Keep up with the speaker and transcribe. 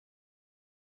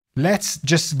let's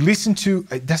just listen to,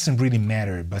 it doesn't really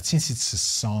matter, but since it's a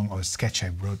song or a sketch I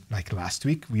wrote like last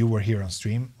week, you were here on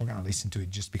stream, we're gonna listen to it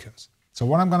just because. So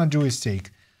what I'm gonna do is take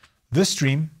the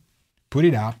stream, put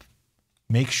it up,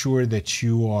 make sure that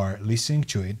you are listening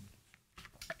to it,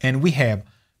 and we have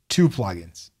two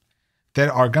plugins that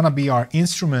are gonna be our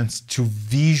instruments to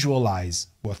visualize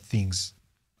what things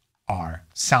are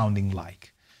sounding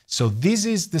like. So this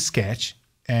is the sketch,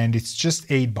 and it's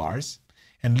just 8 bars.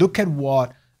 And look at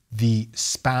what the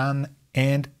span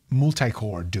and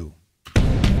multi-core do.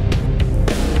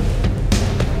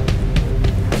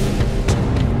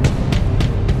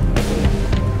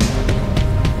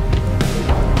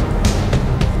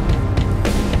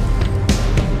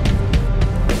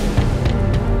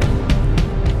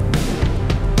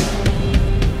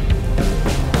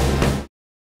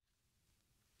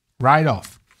 Right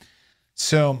off.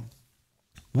 So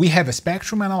we have a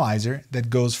spectrum analyzer that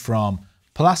goes from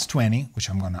plus 20, which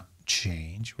I'm gonna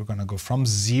change. We're gonna go from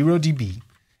 0 dB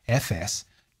FS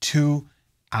to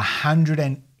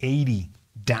 180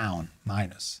 down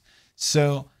minus.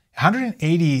 So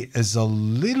 180 is a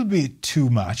little bit too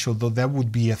much, although that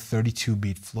would be a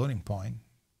 32-bit floating point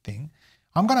thing.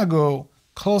 I'm gonna go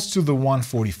close to the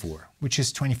 144, which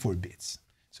is 24 bits.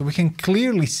 So we can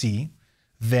clearly see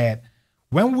that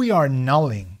when we are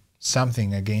nulling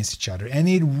something against each other, and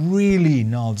it really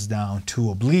nulls down to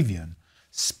oblivion,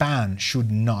 span should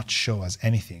not show us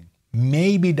anything.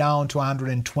 Maybe down to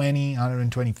 120,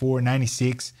 124,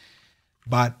 96.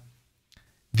 But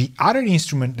the other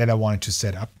instrument that I wanted to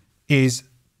set up is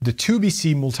the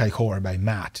 2BC multi-core by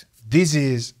Matt. This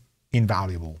is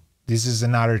invaluable. This is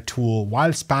another tool.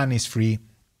 While span is free,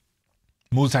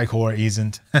 multi-core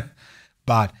isn't.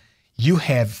 But you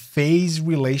have phase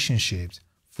relationships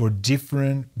for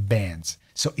different bands.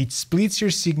 So it splits your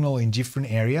signal in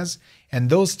different areas, and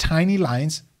those tiny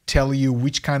lines tell you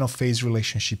which kind of phase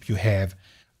relationship you have,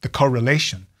 the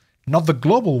correlation. Not the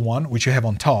global one, which you have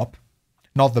on top,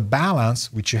 not the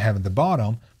balance, which you have at the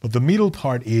bottom, but the middle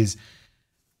part is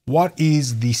what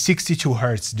is the 62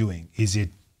 hertz doing? Is it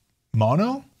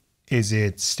mono? Is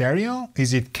it stereo?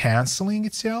 Is it canceling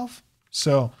itself?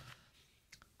 So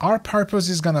our purpose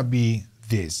is gonna be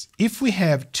this. If we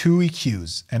have two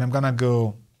EQs, and I'm gonna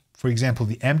go, for example,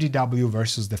 the MDW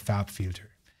versus the FAB filter,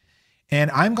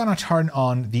 and I'm gonna turn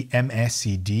on the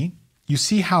MSCD, you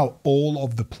see how all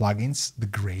of the plugins, the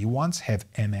gray ones, have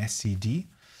MSCD?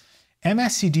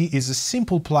 MSCD is a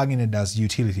simple plugin that does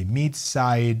utility,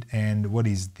 mid-side, and what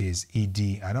is this,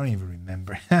 ED? I don't even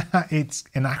remember. It's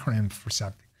an acronym for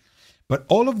something. But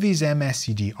all of these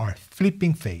MSCD are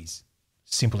flipping phase,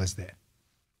 simple as that.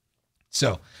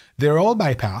 So they're all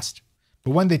bypassed,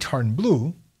 but when they turn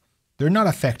blue, they're not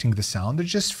affecting the sound, they're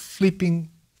just flipping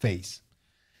phase.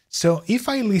 So if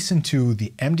I listen to the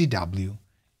MDW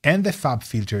and the FAB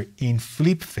filter in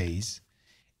flip phase,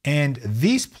 and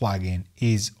this plugin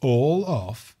is all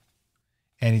off,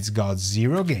 and it's got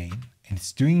 0 gain, and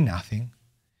it's doing nothing,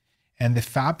 and the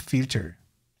FAB filter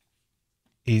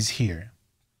is here,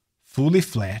 fully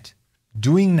flat,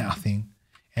 doing nothing,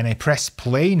 and I press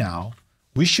play now,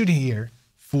 we should hear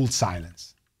full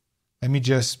silence. Let me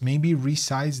just maybe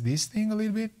resize this thing a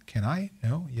little bit. Can I?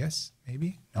 No? Yes?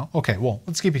 Maybe? No? Okay, well,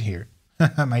 let's keep it here.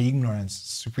 My ignorance is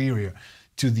superior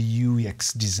to the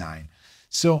UX design.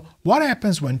 So what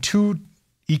happens when two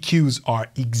EQs are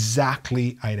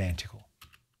exactly identical?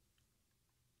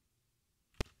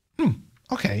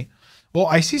 Okay. Well,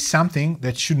 I see something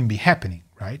that shouldn't be happening,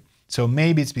 right? So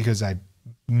maybe it's because I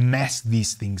messed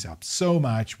these things up so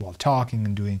much while talking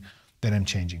and doing that I'm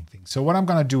changing things. So what I'm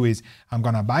gonna do is I'm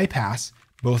gonna bypass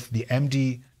both the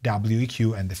MDW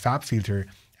EQ and the FAB filter,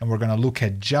 and we're gonna look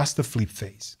at just the flip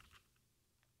phase.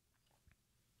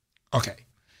 Okay,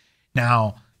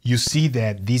 now you see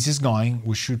that this is going,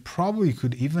 we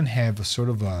could even have a sort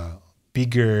of a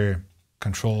bigger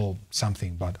control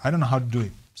something, but I don't know how to do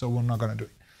it, so we're not gonna do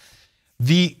it.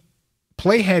 The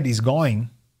playhead is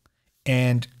going,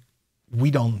 and we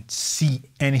don't see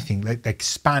anything, like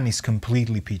span is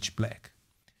completely pitch black.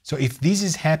 So if this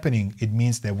is happening, it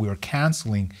means that we're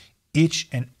canceling each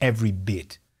and every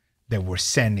bit that we're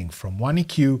sending from one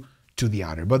EQ to the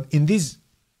other. But in this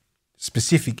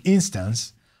specific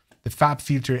instance, the FAB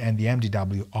filter and the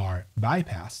MDW are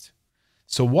bypassed.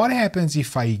 So what happens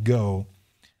if I go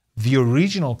the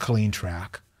original clean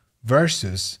track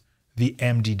versus the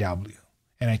MDW,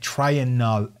 and I try and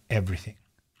null everything?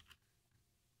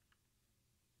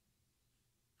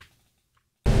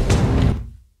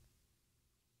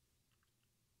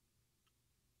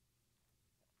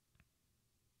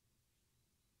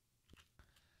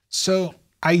 So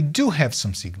I do have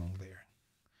some signal there.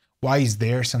 Why is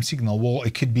there some signal? Well,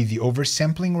 it could be the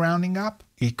oversampling rounding up.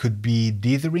 It could be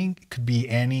dithering. It could be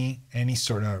any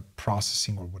sort of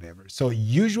processing or whatever. So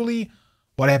usually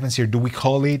what happens here, do we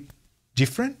call it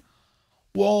different?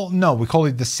 Well, no, we call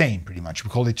it the same pretty much. We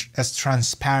call it as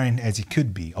transparent as it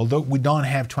could be. Although we don't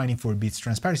have 24 bits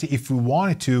transparency, if we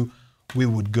wanted to, we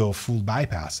would go full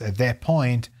bypass. At that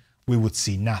point, we would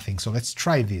see nothing. So let's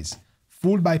try this.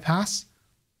 Full bypass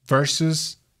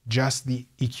versus just the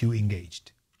EQ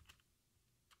engaged.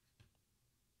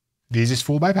 This is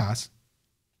full bypass,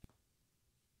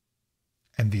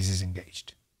 and this is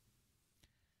engaged.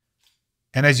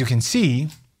 And as you can see,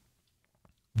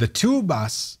 the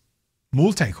 2-bus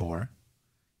multi-core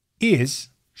is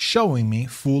showing me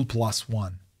full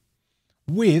 +1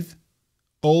 with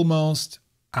almost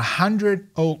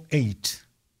 108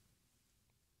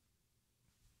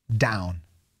 down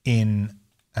in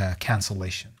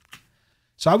cancellation.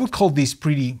 So I would call this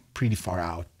pretty far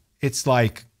out. It's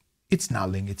like it's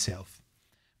nulling itself.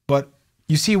 But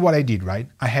you see what I did, right?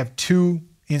 I have two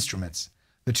instruments.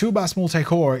 The 2-bus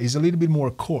multi-core is a little bit more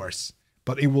coarse,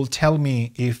 but it will tell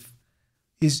me if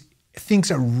things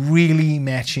are really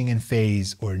matching in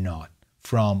phase or not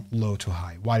from low to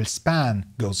high, while span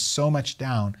goes so much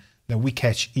down that we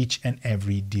catch each and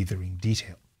every dithering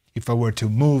detail. If I were to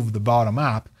move the bottom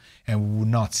up and we would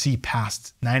not see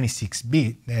past 96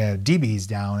 dBs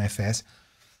down FS,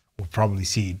 we'll probably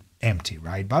see it empty,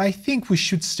 right? But I think we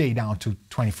should stay down to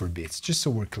 24 bits, just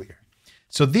so we're clear.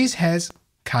 So this has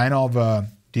kind of a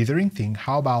dithering thing.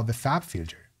 How about the fab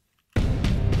filter?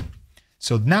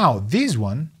 So now this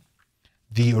one,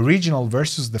 the original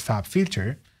versus the fab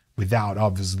filter, without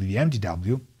obviously the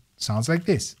MDW, sounds like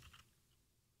this.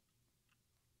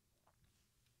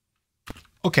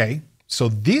 Okay, so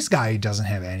this guy doesn't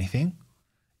have anything.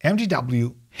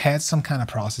 MDW has some kind of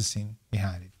processing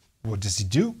behind it. What does it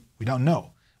do? We don't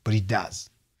know, but it does.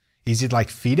 Is it like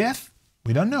FeedF?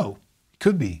 We don't know. It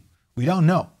could be. We don't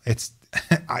know. It's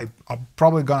I'm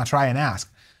probably gonna try and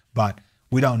ask, but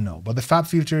we don't know. But the fab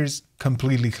filter is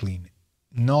completely clean.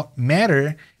 Not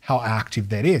matter how active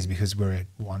that is, because we're at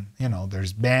one,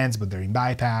 there's bands, but they're in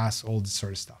bypass, all this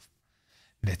sort of stuff.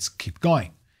 Let's keep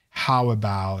going. How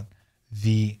about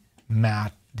the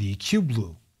matte, the EQ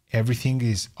blue? Everything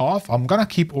is off. I'm gonna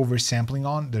keep oversampling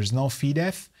on. There's no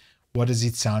FeedF. What does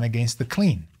it sound against the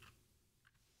clean?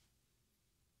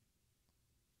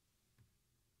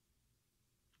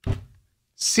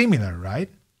 Similar, right?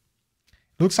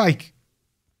 Looks like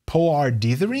polar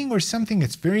dithering or something.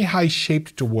 It's very high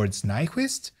shaped towards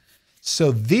Nyquist.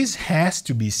 So this has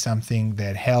to be something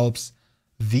that helps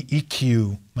the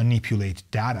EQ manipulate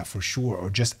data for sure, or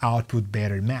just output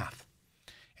better math.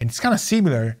 And it's kind of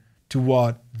similar to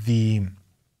what the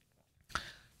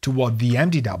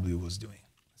MDW was doing.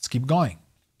 Let's keep going.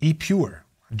 Ep.4.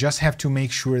 I just have to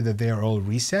make sure that they are all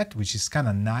reset, which is kind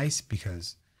of nice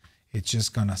because it's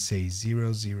just gonna say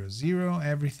 0, 0, 0,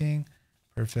 everything.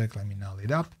 Perfect, let me null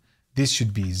it up. This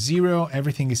should be 0,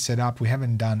 everything is set up. We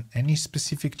haven't done any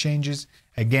specific changes.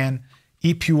 Again,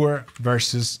 Ep.4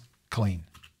 versus clean.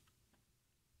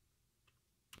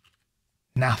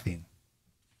 Nothing.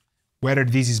 Whether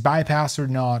this is bypass or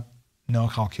not, no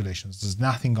calculations. There's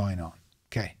nothing going on.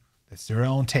 Okay, that's their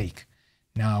own take.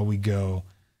 Now we go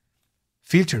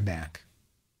filter bank.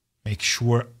 Make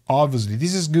sure, obviously,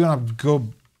 this is gonna go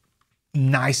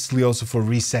nicely also for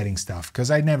resetting stuff, because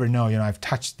I never know, I've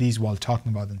touched these while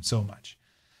talking about them so much.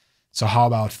 So how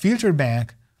about filter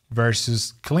bank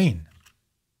versus clean?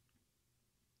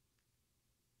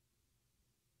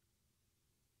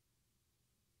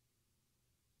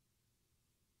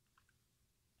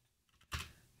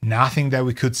 Nothing that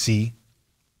we could see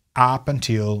up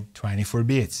until 24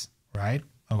 bits, right?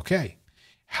 Okay.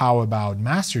 How about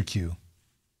master Q?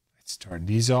 Let's turn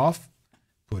these off,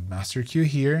 put master Q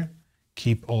here,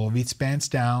 keep all of its bands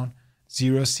down,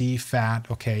 0C, fat,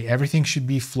 okay, everything should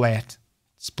be flat,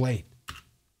 splayed.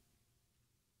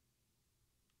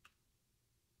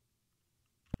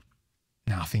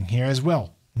 Nothing here as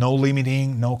well. No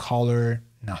limiting, no color,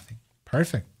 nothing.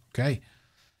 Perfect, okay.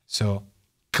 So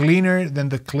cleaner than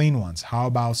the clean ones. How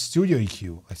about Studio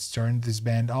EQ? Let's turn this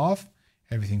band off.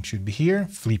 Everything should be here,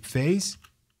 flip phase.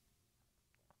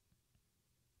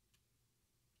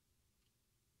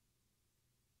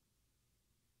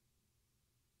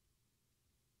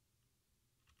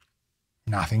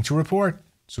 Nothing to report,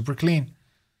 super clean.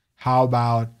 How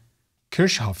about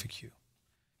Kirchhoff EQ?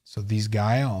 So this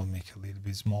guy, I'll make a little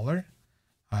bit smaller.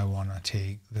 I want to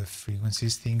take the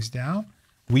frequencies things down.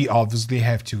 We obviously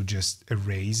have to just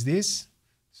erase this.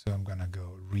 So I'm going to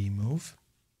go remove.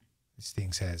 This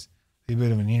thing has a little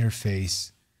bit of an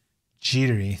interface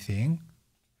jittery thing.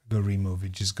 go remove,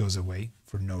 it just goes away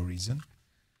for no reason.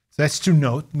 So that's to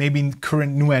note. Maybe in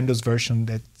current Nuendo's version,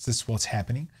 that's what's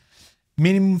happening.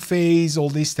 Minimum phase, all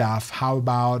this stuff. How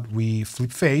about we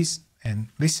flip phase and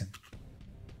listen?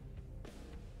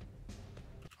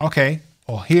 Okay,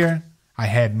 well here I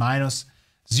had minus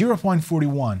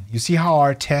 0.41. You see how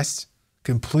our test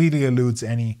completely eludes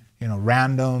any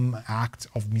random act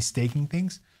of mistaking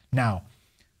things? Now,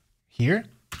 here,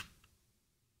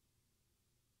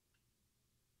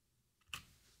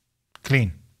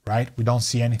 clean, right? We don't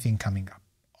see anything coming up.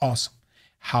 Awesome.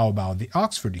 How about the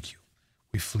Oxford EQ?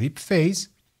 We flip phase,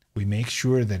 we make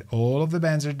sure that all of the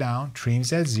bands are down,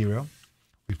 trims at 0,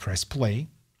 we press play,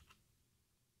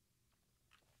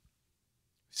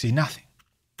 see nothing.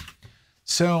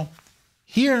 So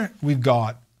here we've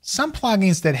got some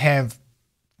plugins that have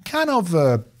kind of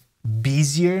a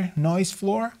busier noise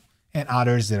floor and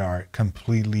others that are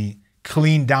completely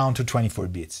cleaned down to 24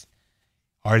 bits.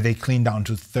 Are they cleaned down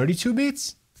to 32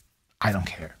 bits? I don't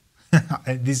care.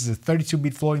 This is a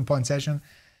 32-bit floating point session.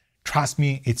 Trust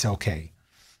me, it's okay.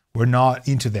 We're not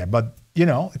into that, but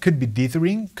it could be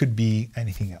dithering, could be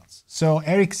anything else. So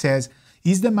Eric says,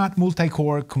 is the matte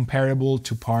multi-core comparable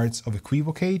to parts of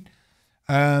Equivocate?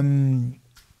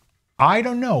 I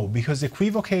don't know, because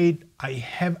Equivocate,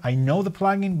 I know the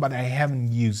plugin, but I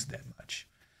haven't used that much.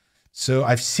 So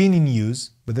I've seen in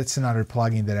use, but that's another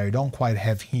plugin that I don't quite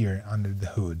have here under the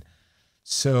hood.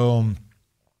 So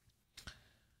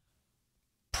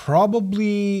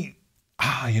probably,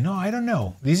 I don't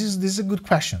know. This is a good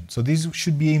question. So this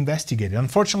should be investigated.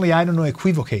 Unfortunately, I don't know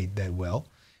Equivocate that well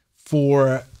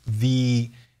for the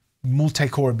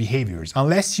multi-core behaviors,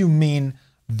 unless you mean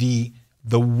the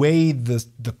way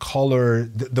the color,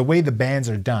 the way the bands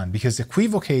are done, because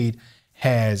Equivocate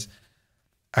has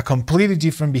a completely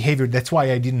different behavior. That's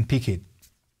why I didn't pick it.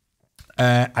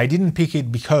 I didn't pick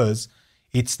it because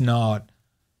it's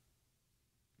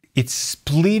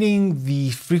splitting the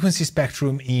frequency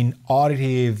spectrum in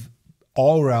auditive,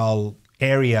 oral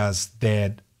areas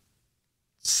that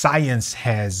science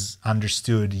has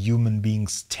understood human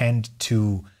beings tend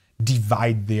to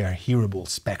divide their hearable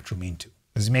spectrum into.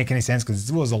 Does it make any sense? Because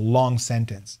it was a long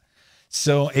sentence.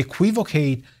 So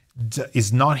Equivocate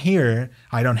is not here.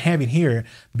 I don't have it here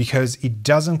because it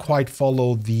doesn't quite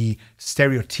follow the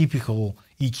stereotypical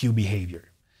EQ behavior.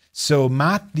 So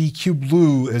matte EQ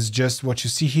blue is just what you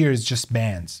see here is just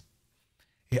bands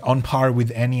on par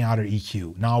with any other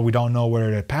EQ. Now we don't know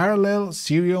whether they're parallel,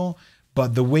 serial,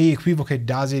 but the way Equivocate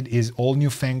does it is all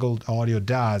newfangled audio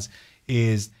does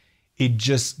is it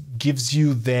just gives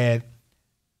you that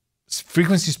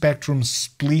frequency spectrum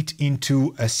split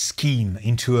into a scheme,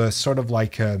 into a sort of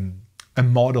like a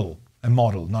model,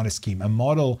 not a scheme, a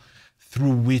model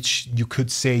through which you could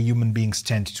say human beings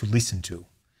tend to listen to.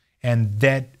 And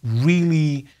that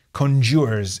really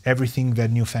conjures everything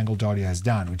that newfangled audio has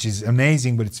done, which is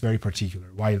amazing, but it's very particular.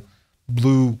 While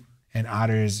blue and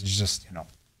others just,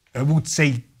 I would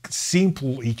say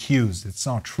simple EQs. It's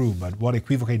not true, but what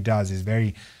Equivocate does is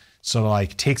very sort of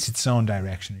like takes its own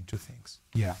direction into things.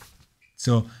 Yeah.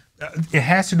 So it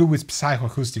has to do with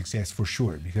psychoacoustics, yes, for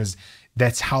sure, because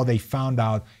that's how they found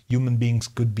out human beings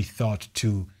could be thought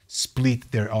to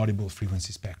split their audible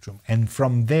frequency spectrum. And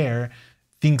from there,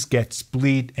 things get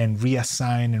split and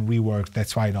reassigned and reworked.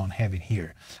 That's why I don't have it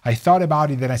here. I thought about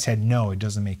it, then I said, no, it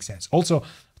doesn't make sense. Also,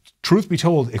 truth be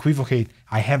told, Equivocate,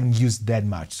 I haven't used that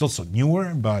much. It's also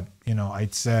newer, but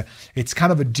it's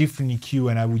kind of a different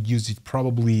EQ, and I would use it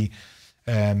probably,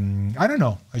 I don't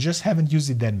know. I just haven't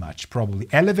used it that much, probably.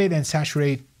 Elevate and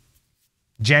saturate,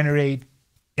 generate,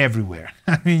 everywhere.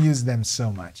 I use them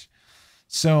so much.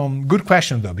 So good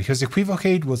question though, because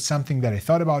Equivocate was something that I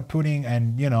thought about putting,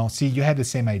 and see, you had the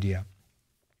same idea,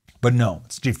 but no,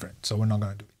 it's different. So we're not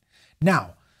going to do it.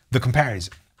 Now, the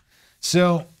comparison.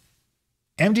 So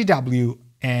MDW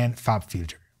and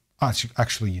FabFilter.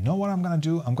 Actually, you know what I'm going to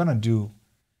do? I'm going to do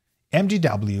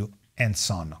MDW and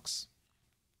Sonox.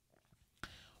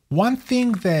 One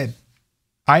thing that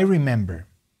I remember,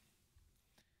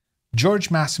 George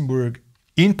Massenburg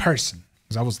in person,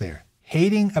 because I was there,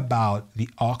 hating about the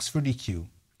Oxford EQ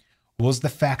was the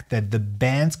fact that the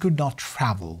bands could not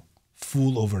travel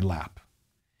full overlap.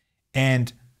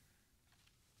 And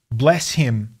bless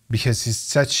him, because he's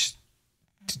such,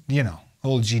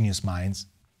 all genius minds.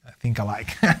 I think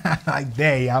alike. Like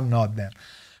they, I'm not them.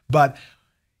 But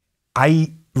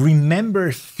I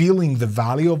remember feeling the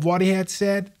value of what he had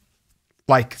said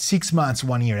like 6 months,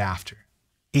 1 year after.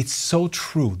 It's so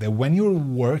true that when you're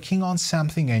working on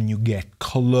something and you get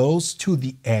close to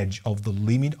the edge of the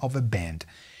limit of a band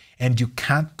and you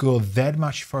can't go that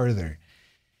much further,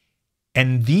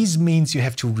 And this means you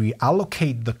have to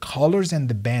reallocate the colors and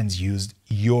the bands used.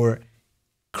 Your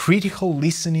critical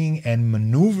listening and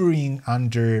maneuvering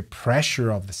under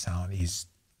pressure of the sound is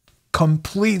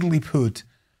completely put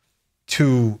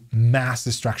to mass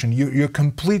destruction. You're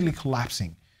completely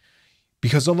collapsing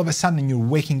because all of a sudden you're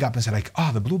waking up and say like,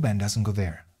 oh, the blue band doesn't go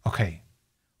there. Okay,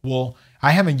 well,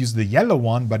 I haven't used the yellow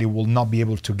one, but it will not be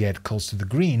able to get close to the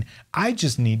green. I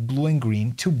just need blue and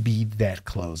green to be that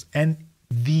close. And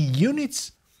the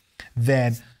units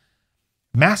that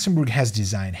Massenburg has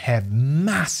designed have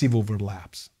massive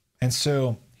overlaps. And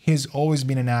so he's always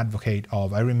been an advocate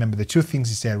of, I remember the two things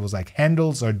he said was like,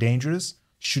 handles are dangerous,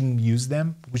 shouldn't use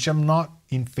them, which I'm not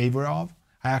in favor of.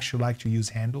 I actually like to use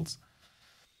handles.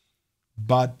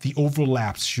 But the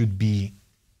overlaps should be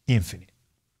infinite,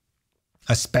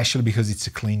 especially because it's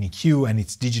a clean EQ and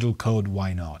it's digital code,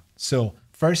 why not? So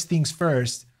first things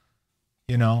first,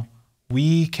 you know,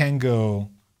 we can go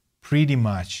pretty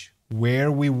much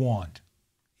where we want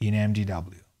in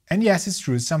MDW. And yes, it's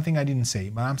true, it's something I didn't say,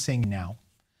 but I'm saying it now.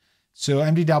 So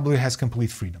MDW has complete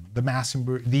freedom. The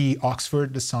Massenburg, the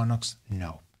Oxford, the Sonox,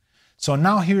 no. So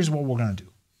now here's what we're gonna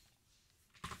do.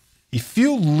 If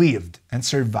you lived and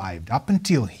survived up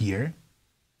until here,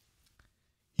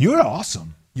 you're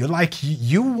awesome. You're like,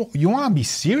 you want to be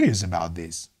serious about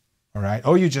this, all right?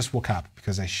 Or you just woke up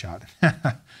because I shot.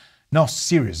 No,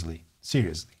 seriously,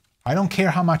 seriously. I don't care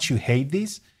how much you hate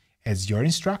this. As your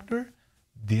instructor,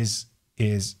 this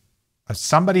is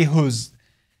somebody who's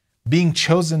being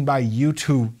chosen by you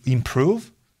to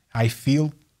improve. I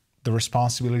feel the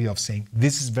responsibility of saying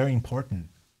this is very important,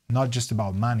 not just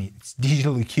about money. It's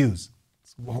digital EQs.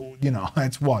 You know,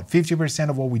 it's what, 50%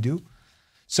 of what we do?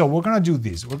 So we're going to do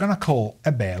this. We're going to call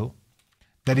a bell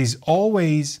that is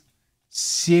always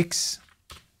 6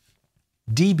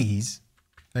 dBs.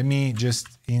 Let me just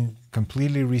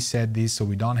completely reset this so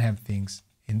we don't have things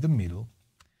in the middle.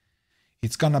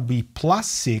 It's going to be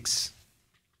 +6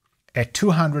 at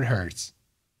 200 Hertz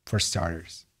for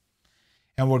starters.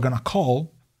 And we're going to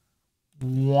call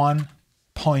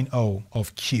 1.0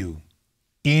 of Q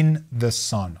in the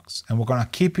Sonox. And we're going to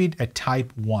keep it at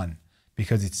type 1.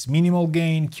 Because it's minimal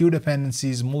gain, Q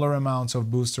dependencies, smaller amounts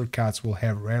of booster cuts will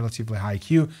have relatively high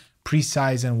Q,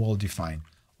 precise and well-defined.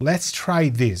 Let's try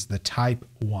this, the type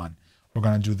 1. We're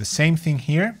going to do the same thing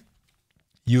here.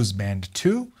 Use band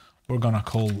 2. We're going to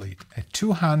call it at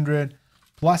 200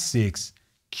 +6,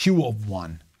 Q of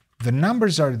 1. The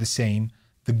numbers are the same.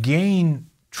 The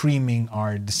gain trimming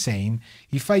are the same.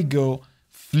 If I go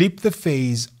flip the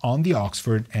phase on the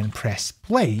Oxford and press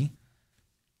play,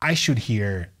 I should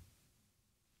hear,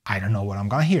 I don't know what I'm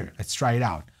going to hear. Let's try it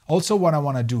out. Also, what I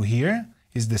want to do here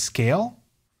is the scale.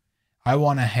 I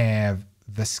want to have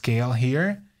the scale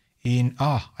here in,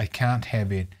 I can't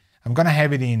have it. I'm going to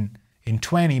have it in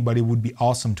 20, but it would be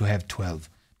awesome to have 12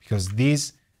 because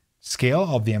this scale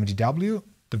of the MDW,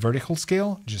 the vertical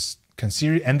scale, just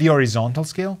consider it, and the horizontal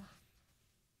scale,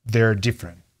 they're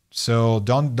different. So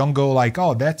don't go like,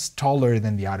 oh, that's taller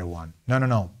than the other one.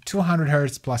 No. 200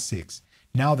 Hertz +6.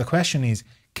 Now the question is,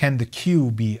 can the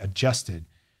Q be adjusted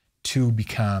to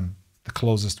become the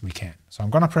closest we can? So I'm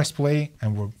going to press play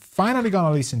and we're finally going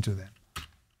to listen to them.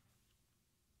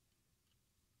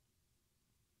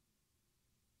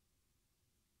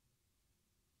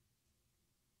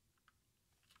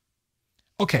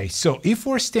 Okay, so if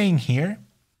we're staying here,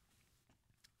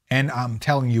 and I'm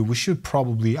telling you, we should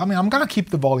probably, I'm going to keep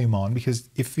the volume on because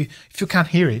if you can't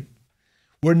hear it,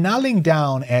 we're nulling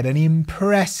down at an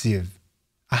impressive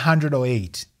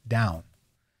 108 down.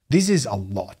 This is a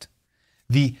lot.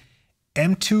 The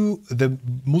M2, the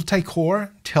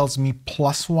multi-core tells me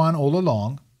 +1 all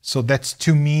along. So that's,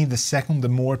 to me, the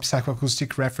more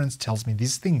psychoacoustic reference tells me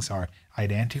these things are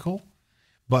identical.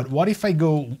 But what if I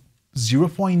go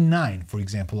 0.9, for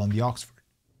example, on the Oxford?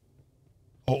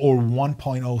 Or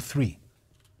 1.03?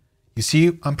 You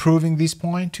see, I'm proving this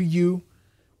point to you.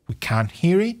 We can't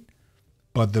hear it,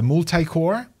 but the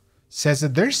multi-core says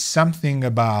that there's something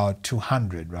about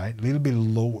 200, right? A little bit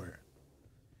lower.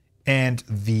 And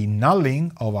the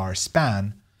nulling of our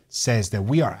span says that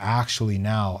we are actually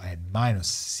now at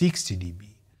 -60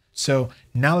 dB. So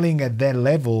nulling at that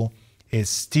level is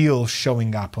still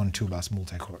showing up on two-bus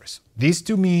multi-cores. This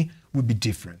to me would be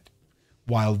different,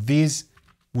 while this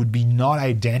would be not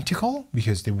identical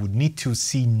because they would need to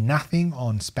see nothing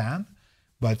on span,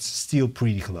 but still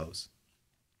pretty close.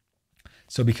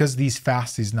 So because this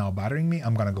fast is now bothering me,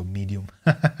 I'm gonna go medium.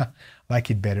 Like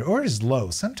it better, or slow.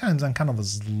 Sometimes I'm kind of a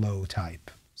slow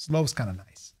type. Slow is kind of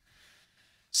nice.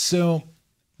 So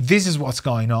this is what's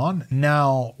going on.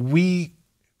 Now we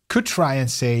could try and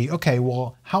say, okay,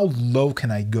 well, how low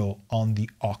can I go on the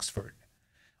Oxford?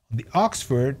 The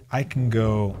Oxford, I can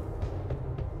go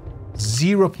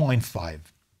 0.5.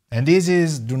 And this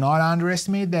is, do not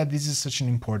underestimate that this is such an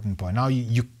important point. Now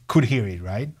you could hear it,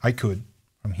 right? I could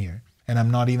from here. And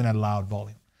I'm not even at loud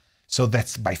volume. So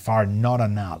that's by far not a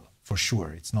null, for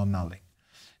sure. It's not nulling.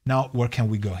 Now, where can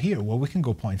we go here? Well, we can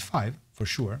go 0.5 for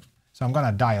sure. So I'm going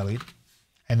to dial it,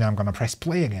 and then I'm going to press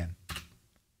play again.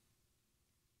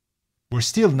 We're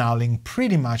still nulling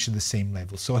pretty much at the same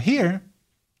level. So here,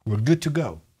 we're good to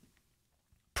go.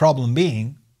 Problem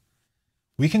being,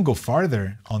 we can go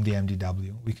farther on the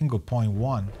MDW. We can go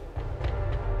 0.1.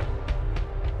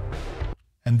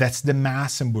 And that's the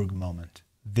Massenburg moment,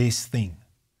 this thing.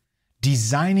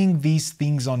 Designing these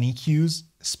things on EQs,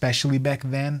 especially back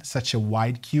then, such a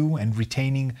wide Q, and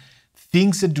retaining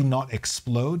things that do not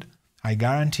explode, I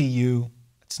guarantee you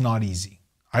it's not easy.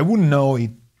 I wouldn't know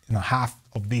it, half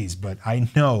of these, but I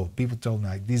know people told me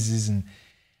like this isn't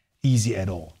easy at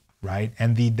all, right?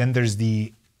 And then there's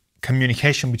the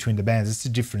communication between the bands. It's a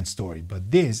different story, but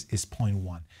this is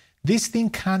 0.1. This thing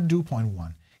can't do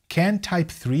 0.1. Can Type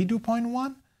 3 do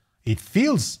 0.1? It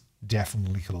feels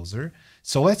definitely closer.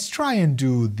 So let's try and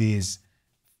do this.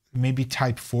 Maybe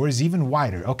Type 4 is even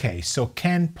wider. Okay, so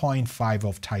can 0.5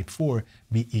 of Type 4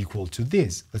 be equal to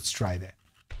this? Let's try that.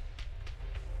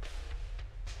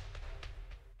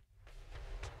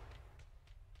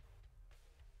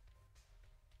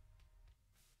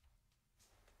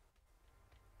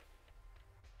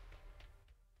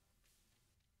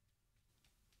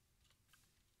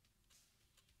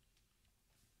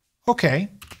 Okay,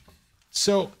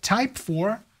 so Type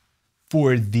 4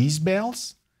 for these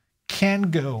bells can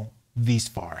go this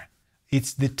far.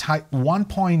 It's the type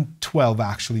 1.12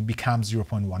 actually becomes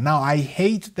 0.1. Now I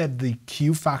hate that the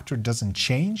Q factor doesn't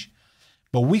change,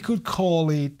 but we could call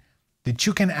it that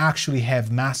you can actually have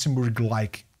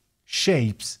Massenburg-like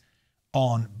shapes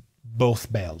on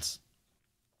both bells,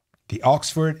 the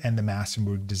Oxford and the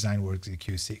Massenburg Design Works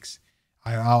EQ6.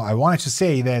 I wanted to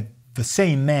say that the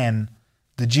same man,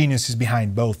 the genius, is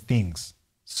behind both things.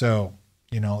 So,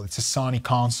 it's a Sony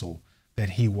console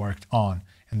that he worked on,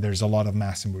 and there's a lot of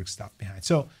Massenburg stuff behind.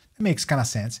 So it makes kind of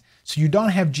sense. So you don't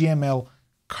have GML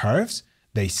curves,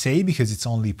 they say, because it's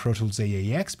only Pro Tools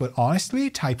AAX, but honestly,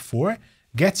 Type 4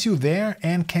 gets you there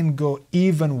and can go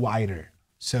even wider.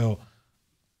 So,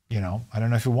 I don't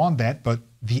know if you want that, but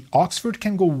the Oxford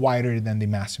can go wider than the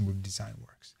Massenburg Design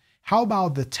Works. How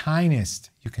about the tiniest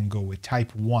you can go with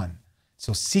Type 1?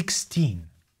 So 16.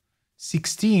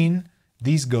 16,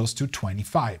 this goes to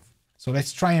 25. So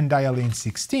let's try and dial in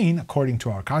 16. According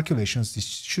to our calculations, this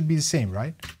should be the same,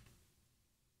 right?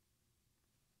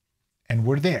 And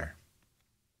we're there.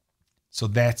 So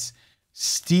that's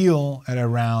still at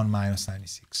around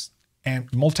 -96.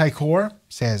 And multi-core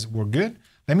says we're good.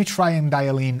 Let me try and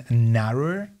dial in a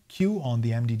narrower Q on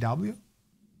the MDW.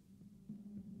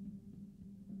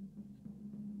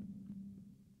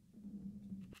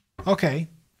 Okay,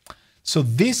 so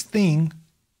this thing,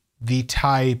 the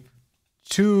Type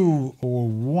 2 or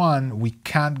 1, we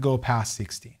can't go past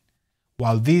 16,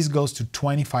 while this goes to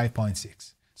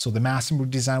 25.6. So the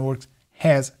Massenburg Design Works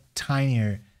has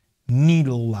tinier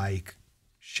needle-like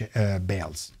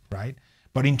bells, right?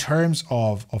 But in terms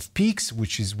of peaks,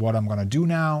 which is what I'm gonna do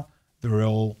now, they're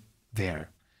all there.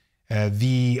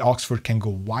 The Oxford can go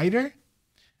wider.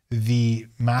 The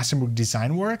Massenburg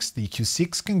Design Works, the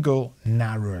EQ6, can go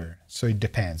narrower, so it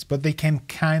depends. But they can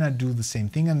kind of do the same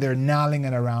thing, and they're nulling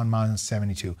at around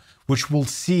 -72, which we'll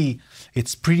see.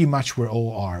 It's pretty much where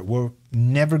all are. We're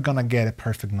never going to get a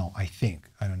perfect null, I think.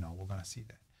 I don't know. We're going to see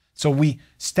that. So we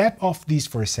step off these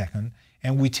for a second,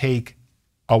 and we take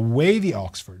away the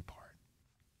Oxford part.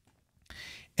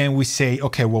 And we say,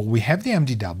 okay, well, we have the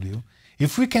MDW.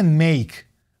 If we can make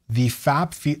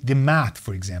the mat,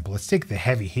 for example, let's take the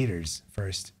heavy hitters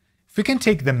first. If we can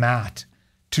take the mat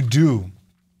to do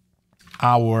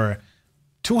our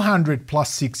 200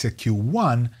 plus 6 at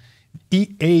Q1,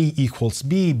 A equals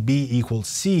B, B equals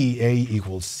C, A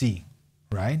equals C,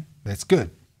 right? That's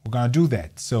good. We're gonna do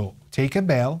that. So take a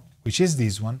bell, which is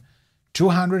this one,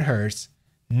 200 Hertz,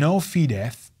 no feed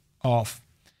F of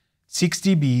 6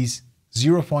 dBs,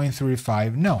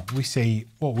 0.35, no, we say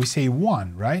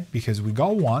 1, right? Because we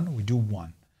got 1, we do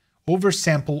 1.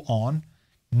 Oversample on,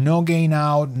 no gain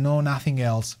out, no nothing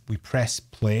else. We press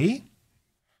play.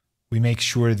 We make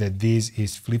sure that this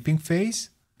is flipping phase.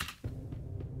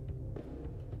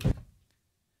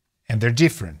 And they're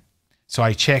different. So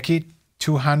I check it,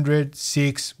 200,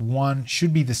 6, 1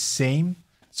 should be the same.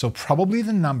 So probably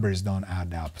the numbers don't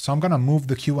add up. So I'm gonna move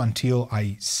the Q until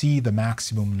I see the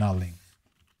maximum nulling.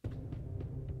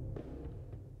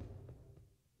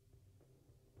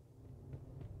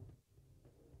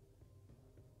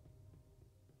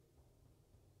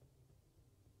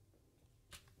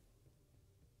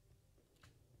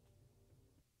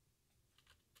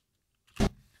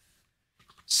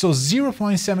 So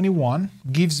 0.71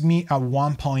 gives me a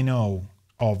 1.0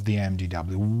 of the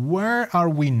MDW. Where are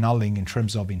we nulling in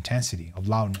terms of intensity, of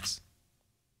loudness?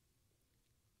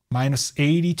 Minus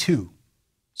 82.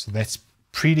 So that's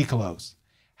pretty close.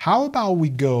 How about we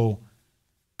go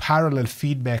parallel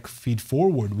feedback feed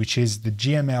forward, which is the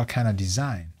GML kind of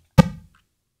design?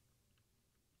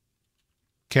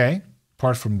 Okay,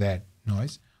 apart from that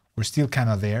noise, we're still kind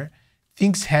of there.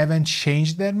 Things haven't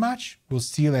changed that much. We're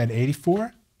still at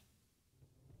 84.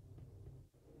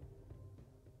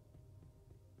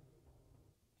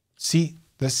 See,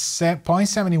 the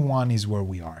 0.71 is where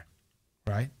we are,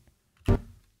 right?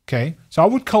 Okay, so I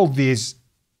would call this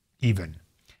even.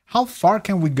 How far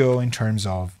can we go in terms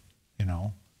of,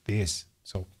 this?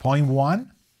 So 0.1,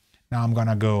 now I'm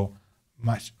gonna go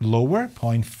much lower,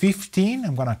 0.15.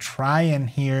 I'm gonna try and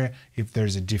hear if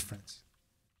there's a difference.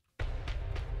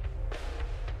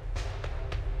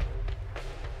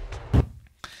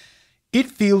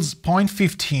 It feels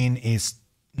 0.15 is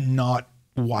not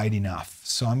wide enough.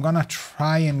 So I'm gonna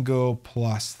try and go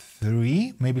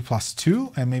 +3, maybe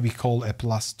 +2, and maybe call a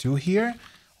 +2 here.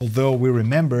 Although we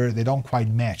remember they don't quite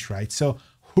match, right? So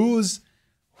who's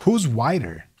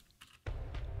wider?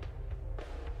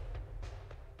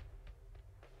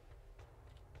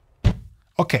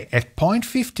 Okay, at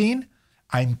 0.15,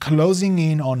 I'm closing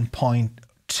in on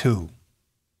 0.2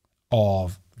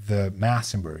 of the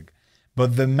Massenburg.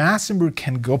 But the Massenburg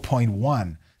can go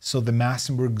 0.1, so the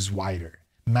Massenburg is wider.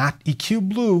 Matte EQ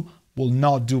Blue will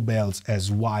not do bells as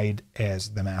wide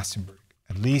as the Massenburg,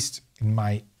 at least in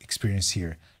my experience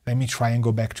here. Let me try and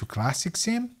go back to Classic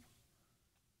Sim,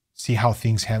 see how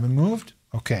things haven't moved.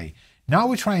 Okay, now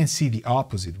we try and see the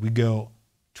opposite. We go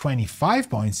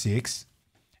 25.6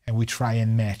 and we try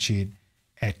and match it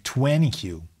at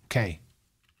 20Q. Okay.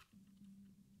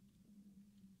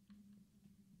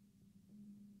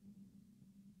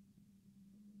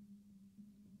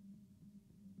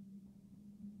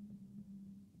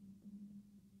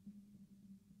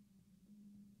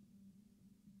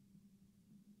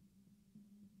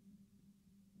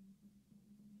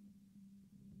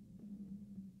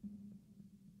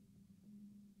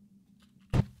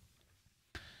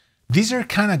 These are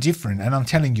kind of different, and I'm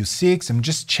telling you 6, I'm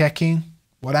just checking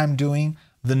what I'm doing.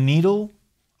 The needle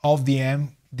of the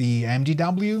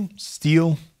MDW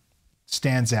still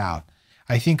stands out.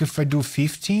 I think if I do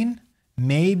 15,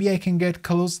 maybe I can get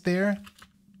close there.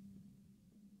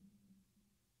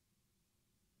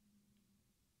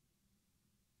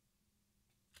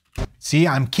 See,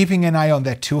 I'm keeping an eye on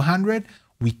that 200.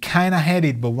 We kind of had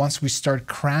it, but once we start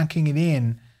cranking it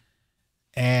in,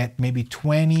 at maybe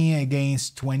 20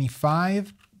 against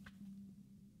 25.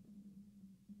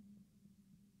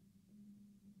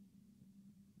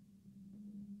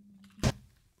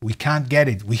 We can't get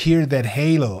it. We hear that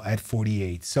halo at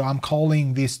 48. So I'm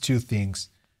calling these two things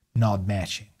not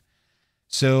matching.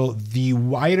 So the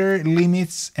wider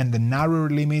limits and the narrower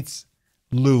limits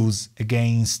lose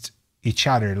against each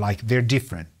other, like they're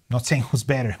different. Not saying who's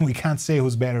better. We can't say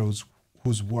who's better,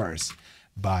 who's worse,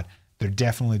 but they're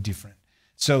definitely different.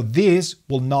 So this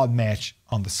will not match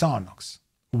on the Sonox.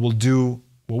 We'll do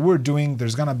what we're doing.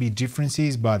 There's gonna be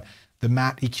differences, but the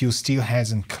matte EQ still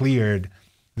hasn't cleared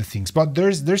the things. But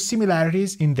there's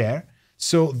similarities in there.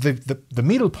 So the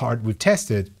middle part we've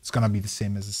tested, it's gonna be the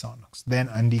same as the Sonox. Then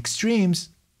on the extremes,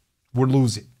 we're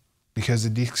losing because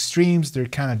at the extremes they're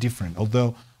kind of different.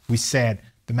 Although we said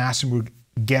the Massenburg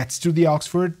gets to the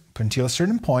Oxford until a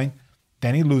certain point,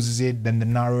 then it loses it. Then the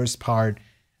narrowest part,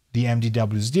 the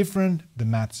MDW is different, the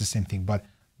matte is the same thing, but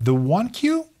the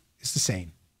 1Q is the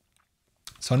same.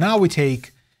 So now we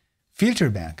take filter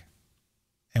bank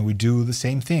and we do the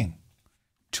same thing.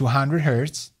 200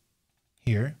 Hertz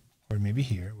here, or maybe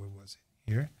here, where was it?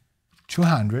 Here,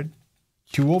 200,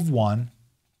 Q of 1,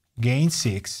 gain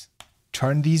 6,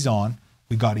 turn these on.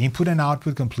 We got input and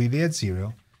output completely at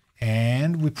 0,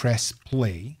 and we press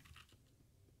play.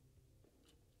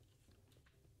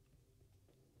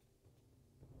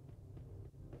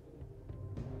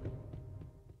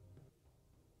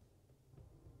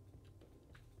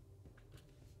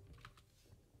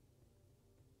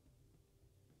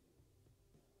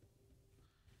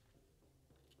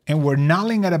 And we're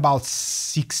nulling at about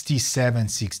 67,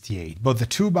 68. But the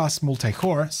 2-bus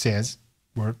multi-core says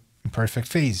we're in perfect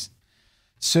phase.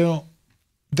 So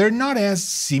they're not as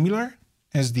similar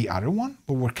as the other one,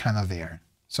 but we're kind of there.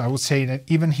 So I would say that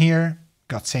even here,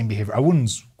 got same behavior. I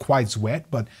wouldn't quite sweat,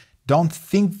 but don't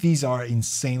think these are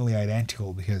insanely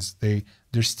identical because they're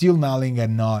still nulling at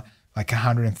not like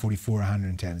 144,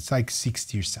 110. It's like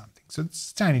 60 or something. So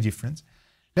it's a tiny difference.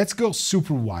 Let's go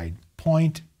super wide,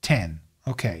 0.10.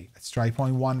 Okay, let's try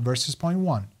 0.1 versus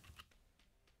 0.1.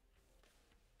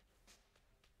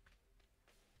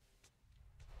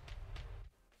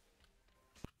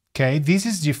 Okay, this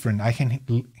is different. I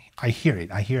hear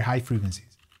it. I hear high frequencies.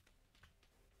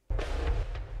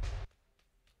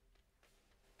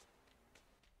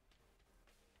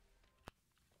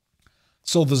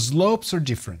 So the slopes are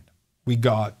different. We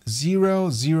got 0,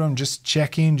 0, I'm just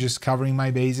checking, just covering my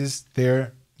bases.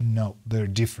 They're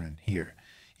different here.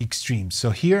 Extreme.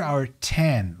 So here are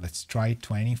 10. Let's try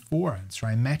 24. Let's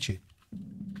try and match it.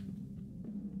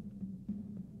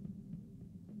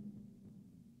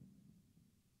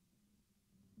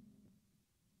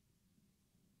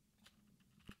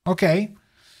 Okay,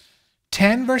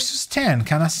 10 versus 10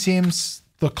 kind of seems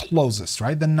the closest,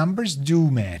 right? The numbers do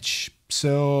match,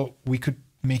 so we could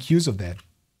make use of that.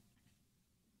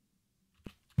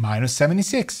 Minus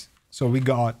 76. So we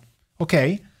got,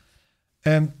 okay,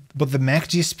 but the MAC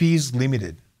GSP is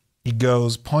limited. It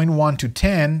goes 0.1 to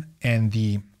 10, and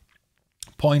the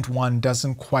 0.1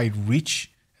 doesn't quite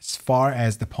reach as far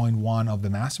as the 0.1 of the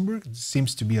Massenburg. It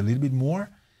seems to be a little bit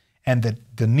more, and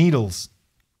the needles,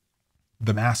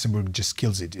 the Massenburg just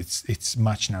kills it. It's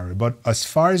much narrower. But as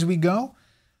far as we go,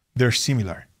 they're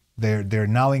similar. They're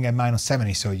nulling at minus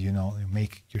 70, so you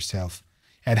make yourself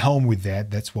at home with that.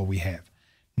 That's what we have.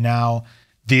 Now,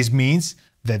 this means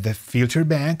that the filter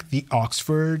bank, the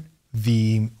Oxford,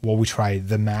 what we tried,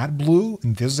 the matte blue,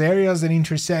 in those areas that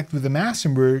intersect with the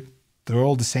Massenburg, they're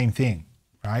all the same thing,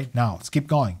 right? Now, let's keep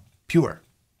going. Pure.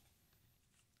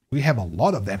 We have a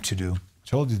lot of them to do. I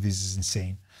told you this is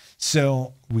insane.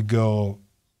 So we go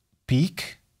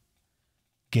peak,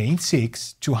 gain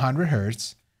 6, 200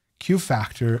 hertz, Q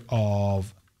factor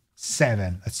of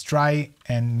 7. Let's try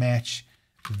and match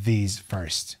these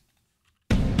first.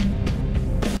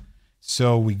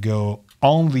 So we go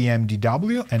only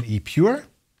MDW and E pure.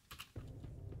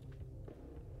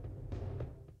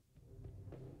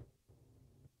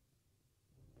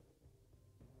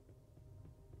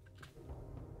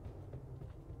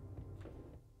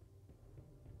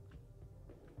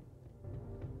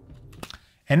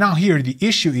 And now here, the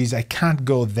issue is I can't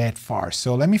go that far.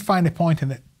 So let me find a point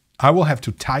and I will have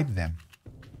to type them.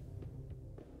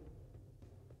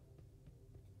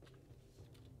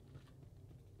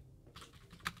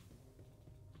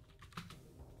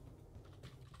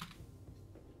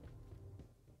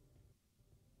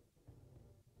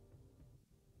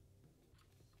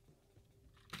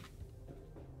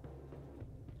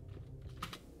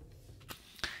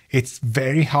 It's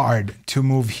very hard to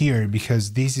move here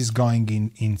because this is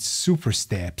going in super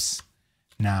steps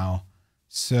now.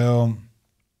 So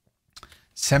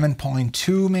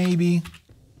 7.2 maybe.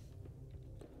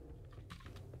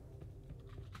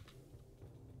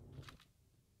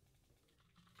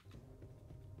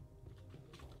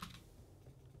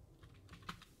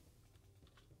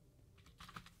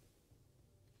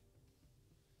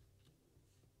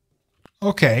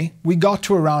 Okay, we got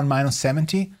to around minus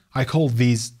 70. I call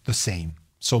these the same.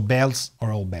 So bells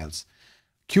are all bells.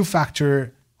 Q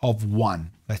factor of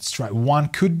 1. Let's try. 1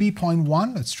 could be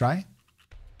 0.1. Let's try.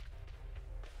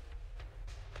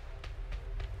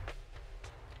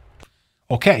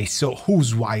 Okay, so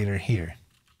who's wider here?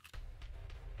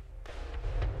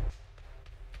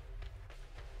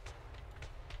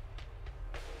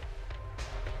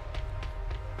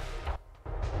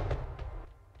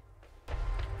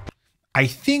 I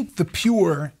think the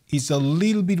pure is a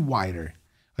little bit wider.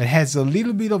 It has a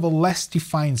little bit of a less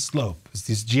defined slope. Is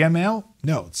this GML?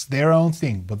 No, it's their own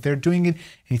thing, but they're doing it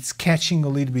and it's catching a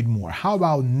little bit more. How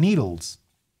about needles?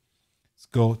 Let's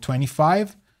go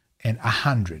 25 and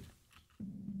 100.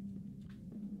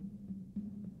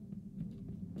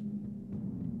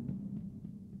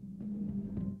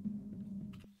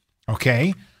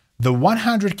 Okay, the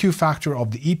 100 Q factor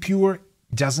of the E pure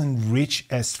doesn't reach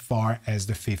as far as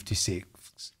the 56,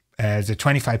 as the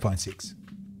 25.6.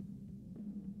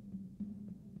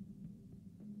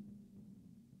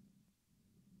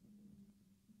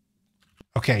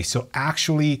 Okay, so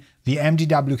actually the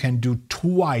MDW can do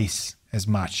twice as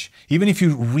much. Even if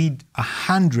you read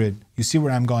 100, you see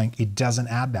where I'm going, it doesn't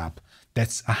add up.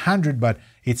 That's 100, but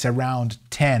it's around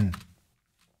 10,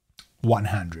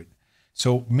 100.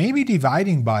 So maybe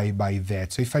dividing by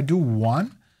that. So if I do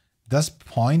 1, does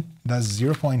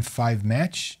 0.5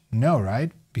 match? No,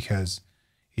 right? Because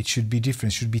it should be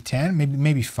different. It should be 10,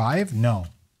 maybe 5? No.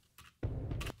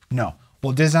 No.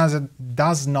 Well, this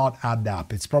does not add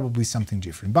up. It's probably something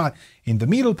different. But in the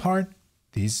middle part,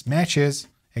 this matches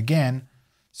again.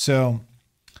 So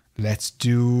let's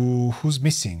do, who's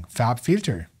missing? Fab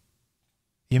filter.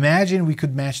 Imagine we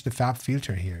could match the fab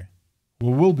filter here.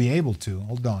 We will be able to.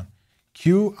 Hold on.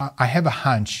 Q, I have a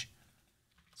hunch,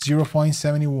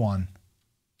 0.71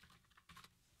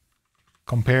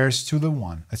 compares to the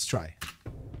 1. Let's try.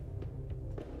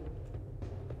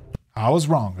 I was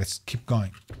wrong. Let's keep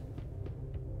going.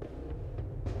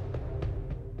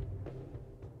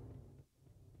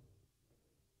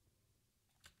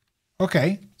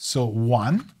 Okay, so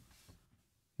 1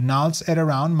 nulls at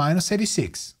around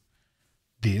 -86.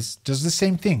 This does the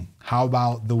same thing. How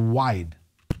about the wide?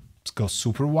 Let's go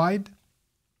super wide.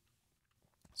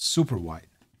 Super wide.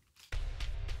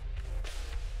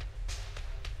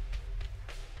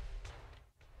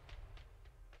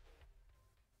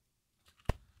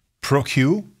 Pro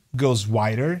Q goes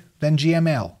wider than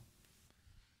GML.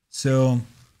 So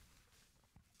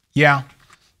yeah,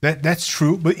 that's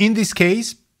true. But in this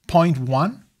case,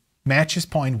 0.1 matches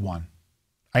 0.1.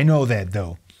 I know that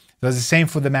though. That's the same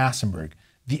for the Massenburg.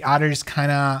 The others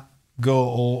kind of go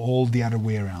all the other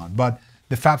way around. But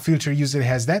the Fab filter usually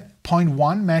has that.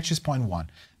 0.1 matches 0.1.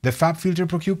 The Fab filter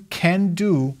Pro Q can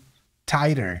do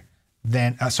tighter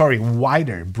than,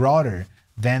 wider, broader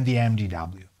than the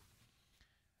MDW.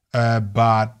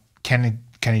 But can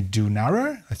it do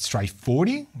narrower? Let's try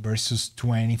 40 versus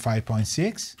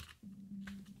 25.6.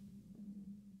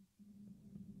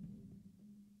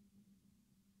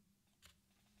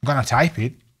 I'm gonna type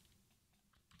it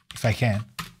if I can.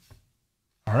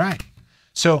 All right.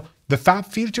 So the Fab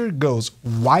filter goes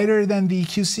wider than the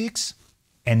EQ6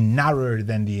 and narrower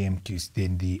than the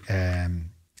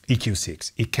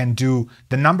EQ6. It can do,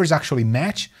 the numbers actually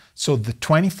match. So the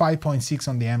 25.6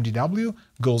 on the MDW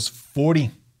goes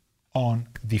 40 on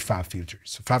the Fab filter.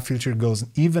 So Fab filter goes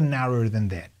even narrower than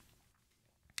that.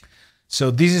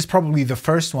 So this is probably the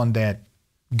first one that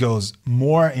goes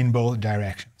more in both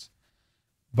directions.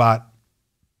 But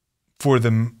for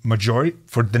the majority,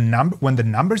 when the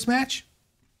numbers match,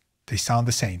 they sound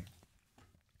the same.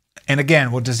 And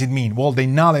again, what does it mean? Well, they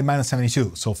null at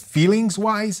 -72. So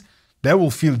feelings-wise, that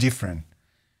will feel different,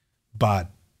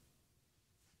 but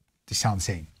they sound the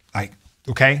same. Like,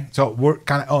 okay, so we're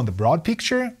kind of on the broad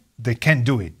picture. They can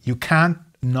do it. You can't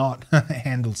not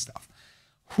handle stuff.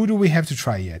 Who do we have to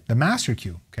try yet? The Master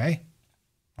Q, okay?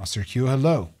 Master Q,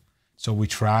 hello. So we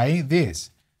try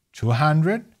this.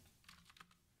 200,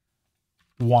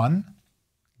 1,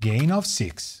 gain of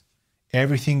 6.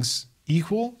 Everything's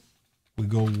equal. We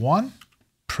go 1,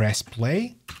 press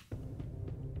play.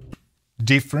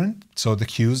 Different, so the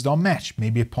Qs don't match.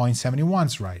 Maybe a 0.71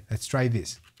 is right. Let's try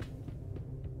this.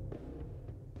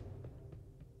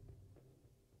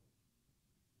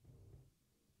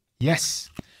 Yes,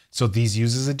 so this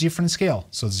uses a different scale.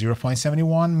 So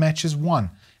 0.71 matches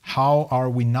 1. How are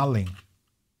we nulling?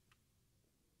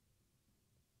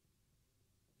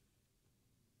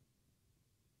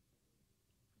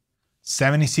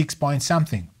 .76 point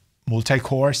something.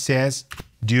 Multi-core says,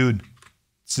 dude,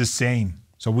 it's the same.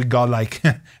 So we got like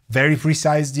very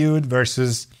precise dude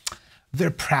versus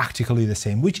they're practically the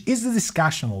same, which is the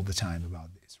discussion all the time about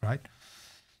this, right?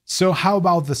 So how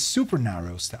about the super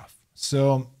narrow stuff?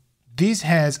 So this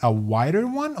has a wider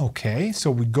one, okay.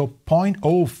 So we go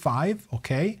 0.05,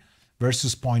 okay,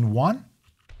 versus 0.1.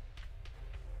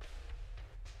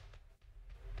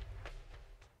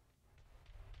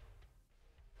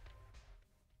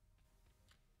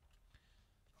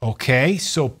 Okay,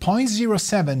 so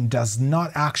 0.07 does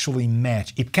not actually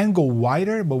match. It can go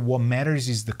wider, but what matters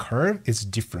is the curve is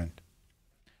different.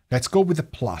 Let's go with the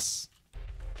plus.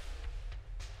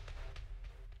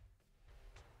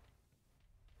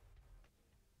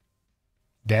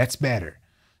 That's better.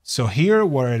 So here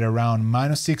we're at around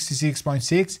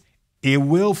 -66.6. It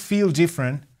will feel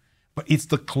different, but it's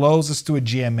the closest to a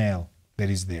GML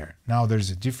that is there. Now there's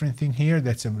a different thing here.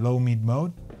 That's a low mid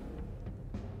mode.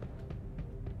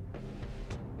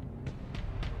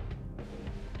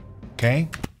 Okay,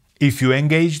 if you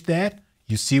engage that,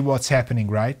 you see what's happening,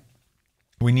 right?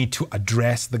 We need to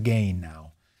address the gain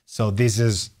now. So this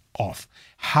is off.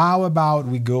 How about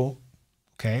we go,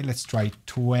 okay, let's try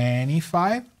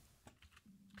 25.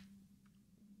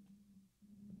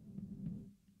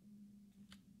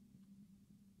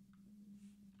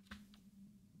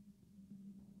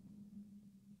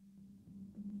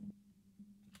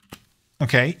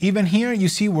 Okay, even here, you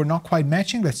see we're not quite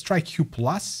matching. Let's try Q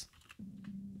plus.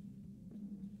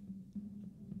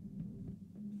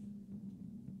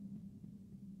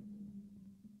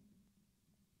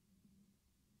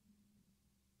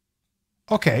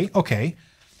 Okay, okay.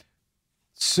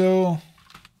 So,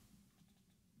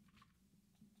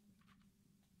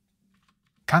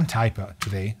 can't type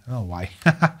today. I don't know why.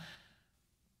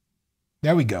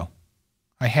 There we go.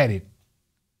 I had it.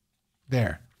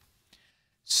 There.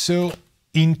 So,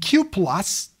 in Q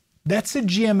plus, that's a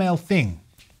GML thing.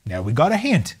 Now we got a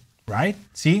hint, right?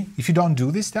 See, if you don't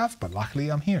do this stuff, but luckily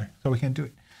I'm here, so we can do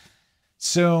it.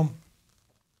 So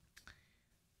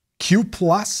Q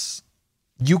plus,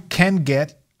 you can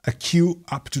get a Q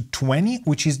up to 20,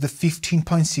 which is the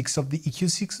 15.6 of the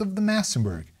EQ6 of the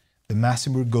Massenburg. The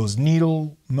Massenburg goes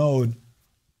needle mode,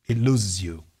 it loses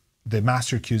you. The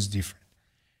master Q is different.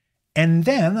 And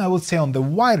then I would say on the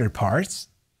wider parts,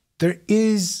 there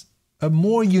is a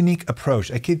more unique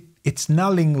approach. Like it's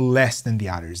nulling less than the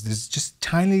others. There's just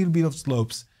tiny little bit of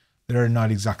slopes that are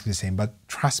not exactly the same. But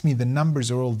trust me, the numbers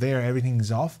are all there. Everything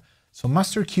is off. So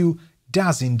master Q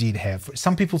does indeed have.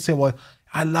 Some people say, well,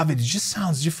 I love it. It just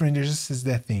sounds different. It just is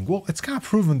that thing. Well, it's kind of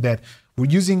proven that we're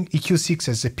using EQ6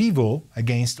 as a pivot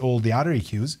against all the other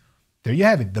EQs. There you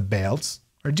have it. The belts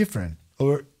are different,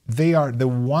 or they are the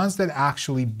ones that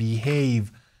actually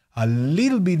behave a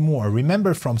little bit more.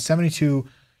 Remember, from 72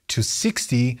 to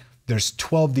 60, there's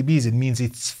 12 dBs. It means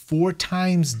it's 4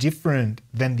 times different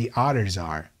than the others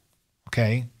are.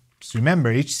 Okay? Just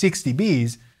remember, each 6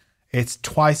 dBs, it's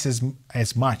twice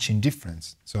as much in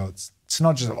difference. So it's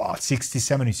not just, oh, 60,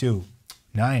 72,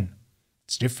 9.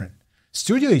 It's different.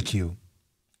 Studio EQ.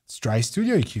 Let's try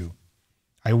Studio EQ.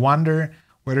 I wonder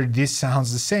whether this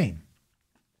sounds the same.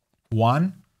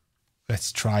 1.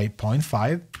 Let's try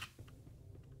 0.5.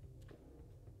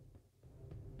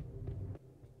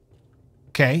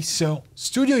 Okay, so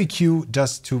Studio EQ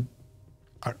does to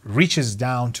reaches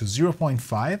down to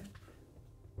 0.5.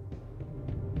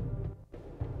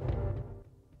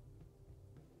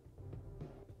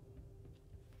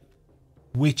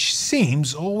 Which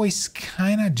seems always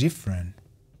kind of different.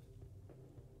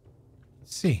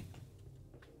 Let's see.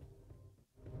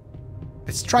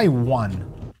 Let's try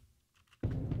 1.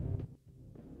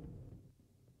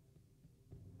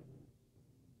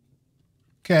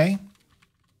 Okay.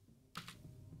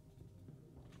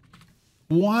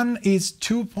 1 is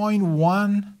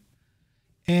 2.1,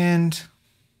 and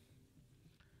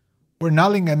we're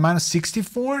nulling at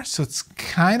 -64, so it's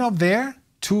kind of there.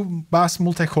 2-bus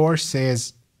multi-core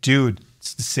says, dude,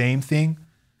 it's the same thing,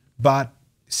 but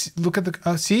look at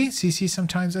the, see,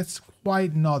 sometimes that's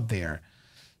quite not there.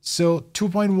 So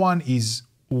 2.1 is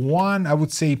 1, I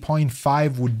would say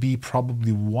 0.5 would be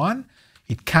probably 1.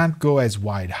 It can't go as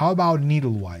wide. How about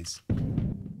needle-wise?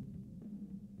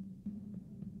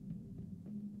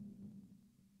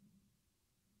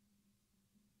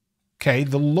 Okay,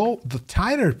 the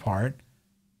tighter part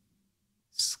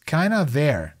is kind of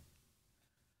there.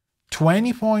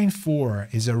 20.4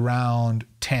 is around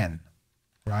 10,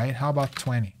 right? How about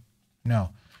 20?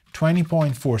 No,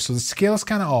 20.4. So the scale is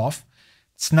kind of off.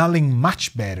 It's nulling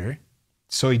much better.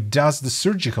 So it does the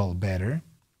surgical better,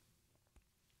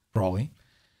 probably.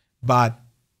 But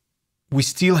we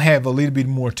still have a little bit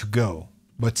more to go,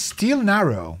 but still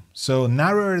narrow. So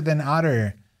narrower than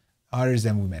others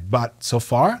than we met. But so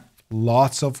far,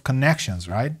 lots of connections,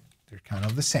 right? They're kind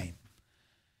of the same.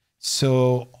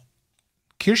 So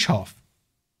Kirchhoff,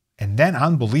 and then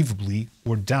unbelievably,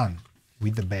 we're done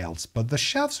with the belts, but the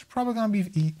shelves are probably going to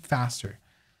be faster.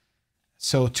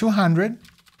 So 200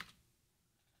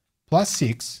 plus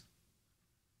 6,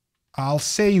 I'll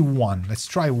say 1. Let's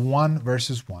try 1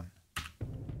 versus 1.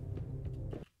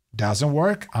 Doesn't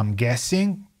work. I'm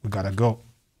guessing we got to go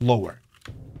lower.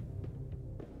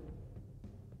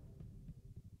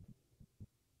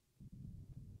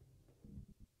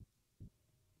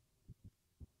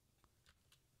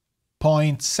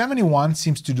 .71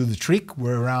 seems to do the trick.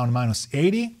 We're around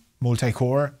 -80.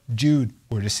 Multi-core, dude,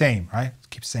 we're the same, right?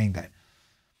 Keep saying that.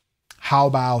 How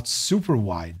about super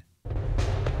wide?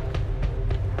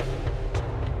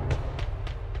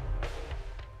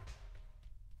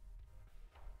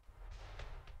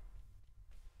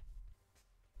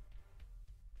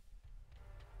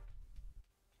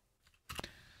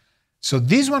 So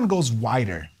this one goes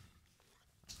wider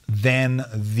than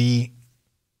the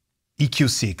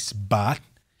EQ6, but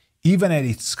even at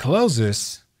its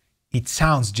closest, it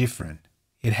sounds different.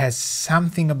 It has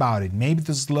something about it. Maybe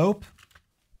the slope.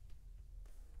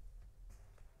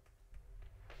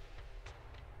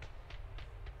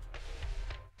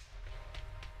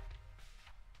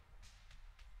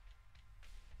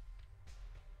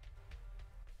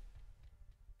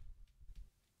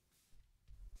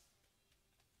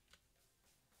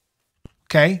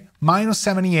 Okay,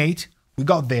 -78. We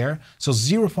got there, so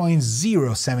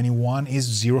 0.071 is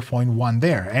 0.1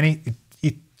 there, and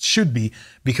it should be,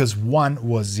 because 1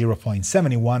 was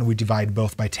 0.71, we divide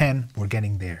both by 10, we're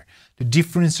getting there. The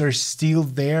differences are still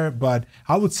there, but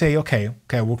I would say, okay,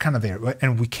 we're kind of there,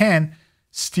 and we can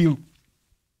still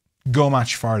go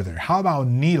much farther. How about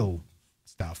needle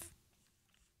stuff?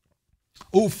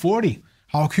 Oh, 40.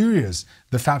 How curious.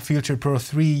 The FabFilter Pro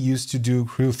 3 used to do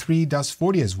Q3 does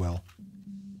 40 as well.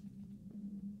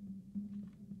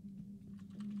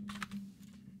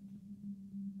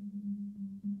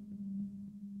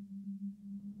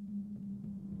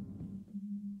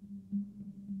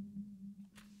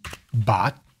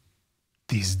 But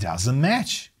this doesn't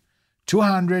match.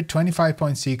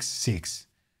 225.66.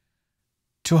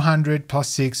 200 plus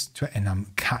 6, and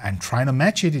I'm trying to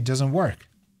match it, it doesn't work.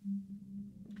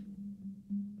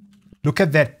 Look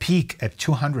at that peak at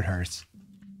 200 Hertz.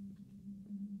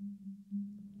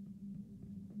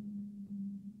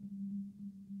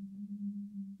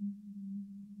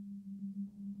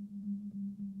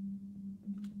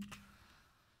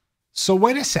 So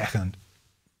wait a second.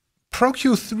 Pro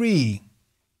Q3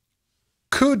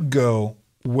 could go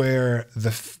where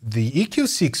the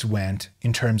EQ6 went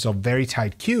in terms of very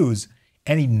tight cues,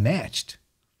 and it matched.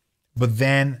 But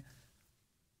then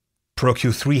Pro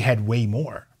Q3 had way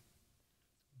more.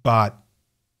 But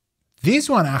this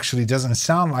one actually doesn't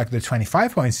sound like the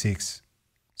 25.6.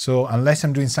 So unless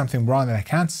I'm doing something wrong that I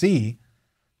can't see,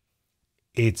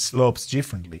 it slopes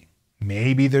differently.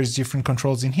 Maybe there's different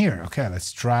controls in here. Okay,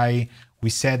 let's try. We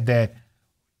said that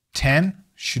 10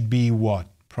 should be what?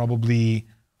 Probably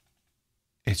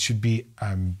it should be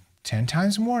 10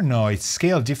 times more? No, it's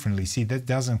scaled differently. See, that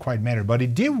doesn't quite matter. But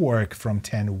it did work from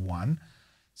 10 to 1.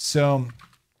 So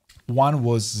 1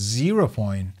 was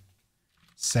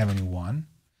 0.71.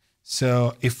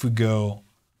 So if we go,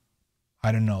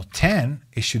 I don't know, 10,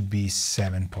 it should be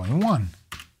 7.1,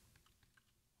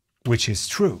 which is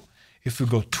true. If we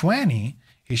go 20,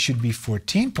 it should be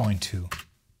 14.2,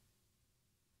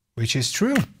 which is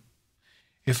true.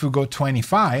 If we go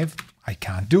 25, I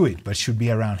can't do it, but it should be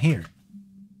around here.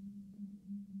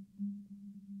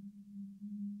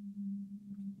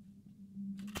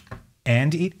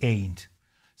 And it ain't.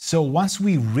 So once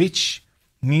we reach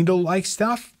needle-like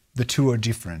stuff, the two are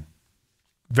different.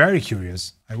 Very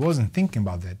curious. I wasn't thinking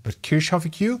about that, but Kirchhoff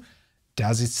EQ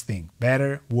does its thing.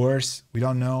 Better, worse, we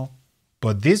don't know.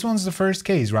 But this one's the first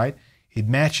case, right? It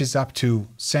matches up to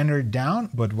centered down,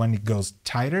 but when it goes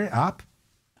tighter up,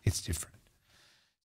 it's different.